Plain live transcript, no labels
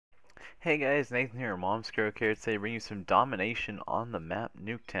Hey guys, Nathan here, Momscroke here today, bringing you some domination on the map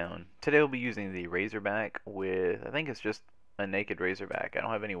Nuketown. Today we'll be using the Razorback with, I think it's just a naked Razorback. I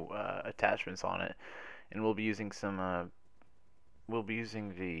don't have any attachments on it, and we'll be using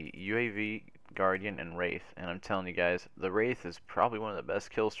the UAV, Guardian, and Wraith. And I'm telling you guys, the Wraith is probably one of the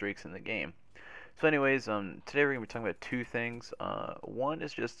best kill streaks in the game. So anyways, today we're gonna be talking about two things. One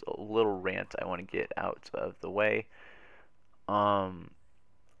is just a little rant I want to get out of the way. Um,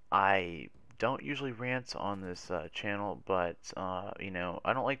 I don't usually rant on this channel, but I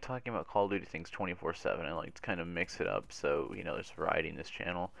don't like talking about Call of Duty things 24/7. I like to kind of mix it up, so there's variety in this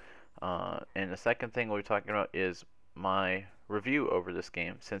channel. And the second thing we'll be talking about is my review over this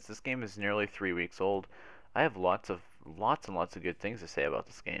game. Since this game is nearly 3 weeks old, I have lots and lots of good things to say about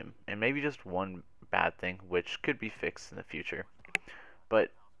this game, and maybe just one bad thing, which could be fixed in the future.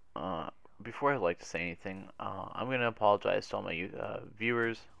 But uh, before I like to say anything, I'm gonna apologize to all my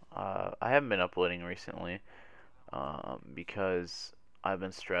viewers. I haven't been uploading recently because I've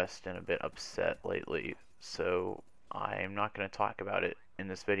been stressed and a bit upset lately. So I'm not gonna talk about it in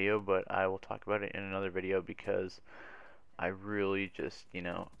this video, but I will talk about it in another video because I really just,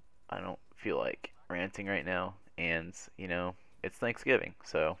 I don't feel like ranting right now, and it's Thanksgiving,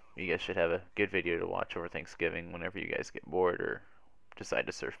 so you guys should have a good video to watch over Thanksgiving whenever you guys get bored or decide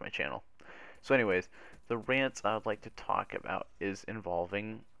to surf my channel. So anyways, the rant I would like to talk about is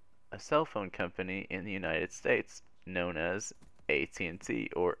involving a cell phone company in the United States known as AT&T,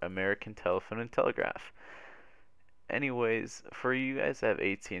 or American Telephone and Telegraph. Anyways, for you guys that have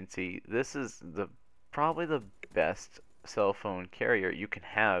AT&T, this is probably the best cell phone carrier you can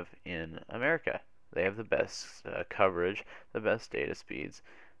have in America. They have the best coverage, the best data speeds.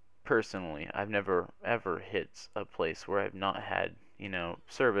 Personally, I've never ever hit a place where I've not had,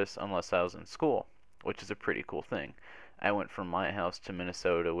 service unless I was in school, which is a pretty cool thing. I went from my house to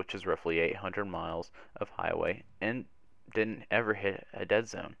Minnesota, which is roughly 800 miles of highway, and didn't ever hit a dead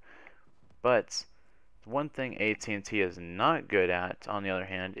zone. But one thing AT&T is not good at, on the other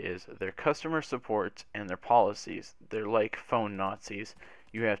hand, is their customer support and their policies. They're like phone Nazis.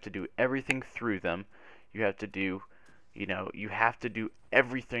 You have to do everything through them. You have to do you have to do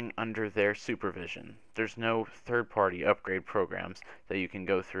everything under their supervision. There's no third-party upgrade programs that you can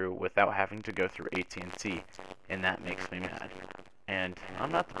go through without having to go through AT&T, and that makes me mad. And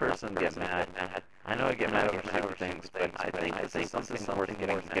I'm not the person to get mad. I know I get mad over stupid things, but I think this is something worth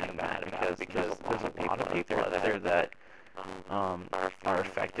getting mad because there's a lot of people out there that are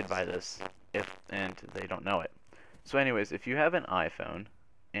affected by this, and they don't know it. So anyways, if you have an iPhone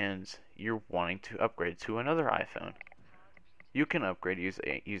and you're wanting to upgrade to another iPhone, you can upgrade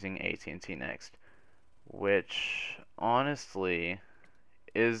using AT&T Next, which honestly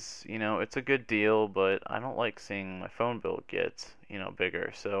is, it's a good deal, but I don't like seeing my phone bill get,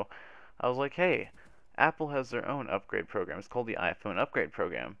 bigger. So I was like, hey, Apple has their own upgrade program. It's called the iPhone Upgrade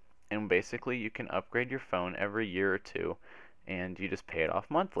Program. And basically, you can upgrade your phone every year or two, and you just pay it off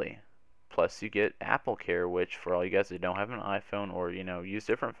monthly. Plus, you get Apple Care, which for all you guys that don't have an iPhone or use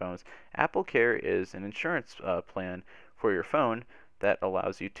different phones, Apple Care is an insurance plan for your phone that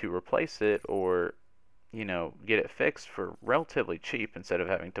allows you to replace it or get it fixed for relatively cheap instead of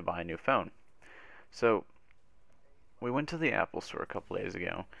having to buy a new phone. So we went to the Apple store a couple days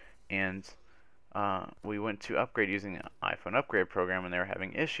ago, and we went to upgrade using the iPhone Upgrade Program, and they were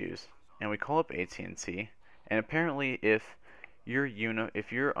having issues. And we call up AT&T, and apparently if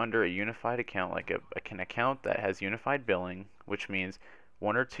you're under a unified account, like an account that has unified billing, which means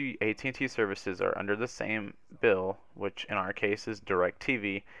one or two AT&T services are under the same bill, which in our case is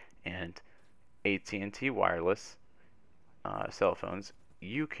DirecTV and AT&T wireless cell phones,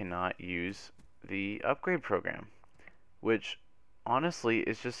 you cannot use the upgrade program, which honestly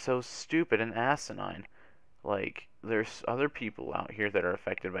is just so stupid and asinine. Like, there's other people out here that are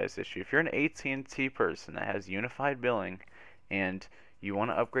affected by this issue. If you're an AT&T person that has unified billing and you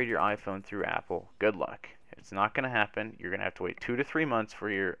want to upgrade your iPhone through Apple, good luck. It's not going to happen. You're going to have to wait 2 to 3 months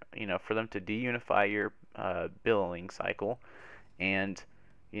for for them to deunify your billing cycle, and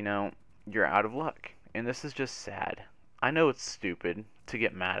you're out of luck. And this is just sad. I know it's stupid to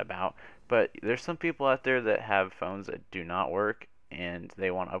get mad about, but there's some people out there that have phones that do not work and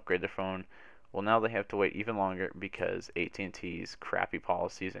they want to upgrade their phone. Well, now they have to wait even longer because AT&T's crappy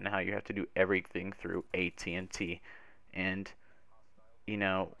policies and how you have to do everything through AT&T. And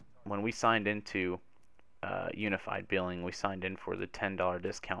when we signed into unified billing, we signed in for the $10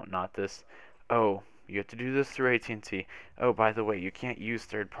 discount, not this, oh, you have to do this through AT&T. Oh, by the way, you can't use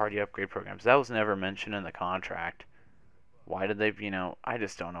third-party upgrade programs. That was never mentioned in the contract. Why did they, I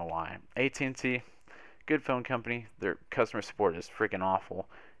just don't know why. AT&T, good phone company. Their customer support is freaking awful.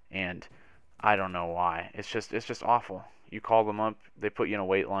 and I don't know why. It's just awful. You call them up, they put you in a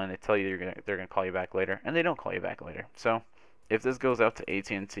wait line, they tell you they're gonna call you back later, and they don't call you back later. So if this goes out to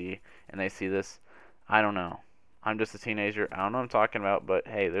AT&T and they see this, I don't know. I'm just a teenager. I don't know what I'm talking about, but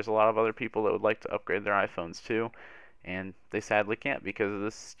hey, there's a lot of other people that would like to upgrade their iPhones too, and they sadly can't because of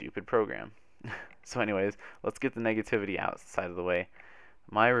this stupid program. So anyways, let's get the negativity outside of the way.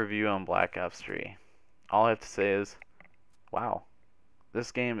 My review on Black Ops 3. All I have to say is, wow,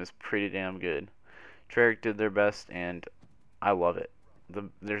 this game is pretty damn good. Treyarch did their best, and I love it.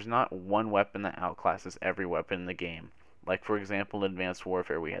 There's not one weapon that outclasses every weapon in the game. Like, for example, in Advanced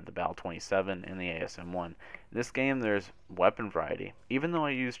Warfare, we had the BAL 27 and the ASM-1. In this game, there's weapon variety. Even though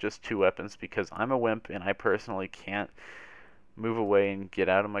I use just 2 weapons because I'm a wimp and I personally can't move away and get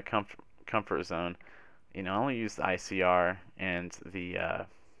out of my comfort zone, I only use the ICR and the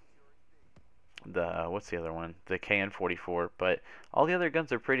what's the other one? The KN-44, but all the other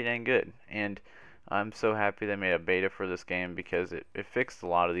guns are pretty dang good, and I'm so happy they made a beta for this game because it fixed a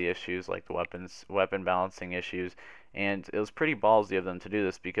lot of the issues like the weapon balancing issues, and it was pretty ballsy of them to do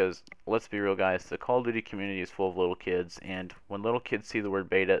this because, let's be real guys, the Call of Duty community is full of little kids, and when little kids see the word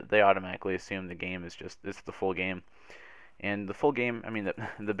beta, they automatically assume the game is it's the full game. And the full game, I mean,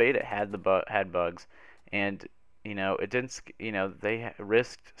 the beta had had bugs, and it didn't. They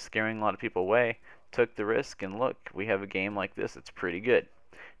risked scaring a lot of people away, took the risk, and look, we have a game like this. It's pretty good.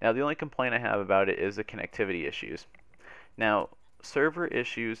 Now, the only complaint I have about it is the connectivity issues. Now, server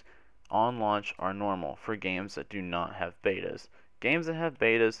issues on launch are normal for games that do not have betas. Games that have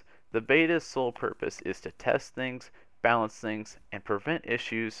betas, the beta's sole purpose is to test things, balance things, and prevent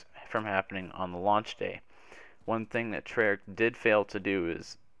issues from happening on the launch day. One thing that Treyarch did fail to do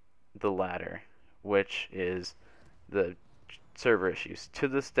is the latter, which is the server issues. To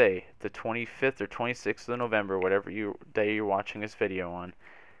this day, the 25th or 26th of November, whatever day you're watching this video on,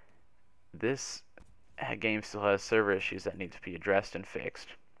 this game still has server issues that need to be addressed and fixed.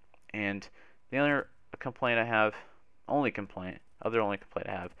 And the other complaint I have, only complaint I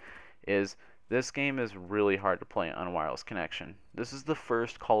have, is this game is really hard to play on a wireless connection. This is the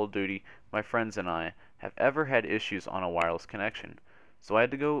first Call of Duty my friends and I have ever had issues on a wireless connection. So I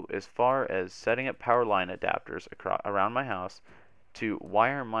had to go as far as setting up power line adapters around my house to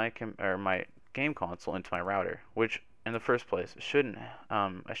wire my game console into my router, which in the first place I shouldn't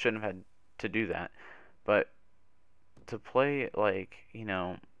have had to do that. But to play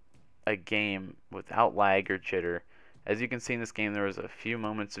a game without lag or jitter, as you can see in this game, there was a few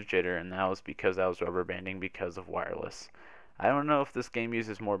moments of jitter, and that was because I was rubber banding because of wireless. I don't know if this game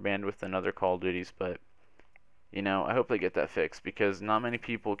uses more bandwidth than other Call of Duties, but I hope they get that fixed because not many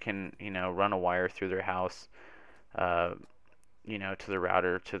people can run a wire through their house, to the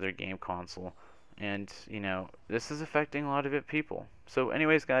router, to their game console, and this is affecting a lot of people. So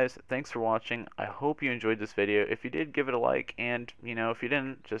anyways guys, thanks for watching. I hope you enjoyed this video. If you did, give it a like, and if you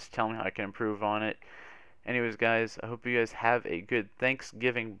didn't, just tell me how I can improve on it. Anyways guys, I hope you guys have a good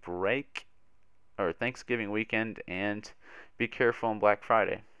Thanksgiving break or Thanksgiving weekend, and be careful on Black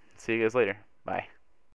Friday. See you guys later. Bye.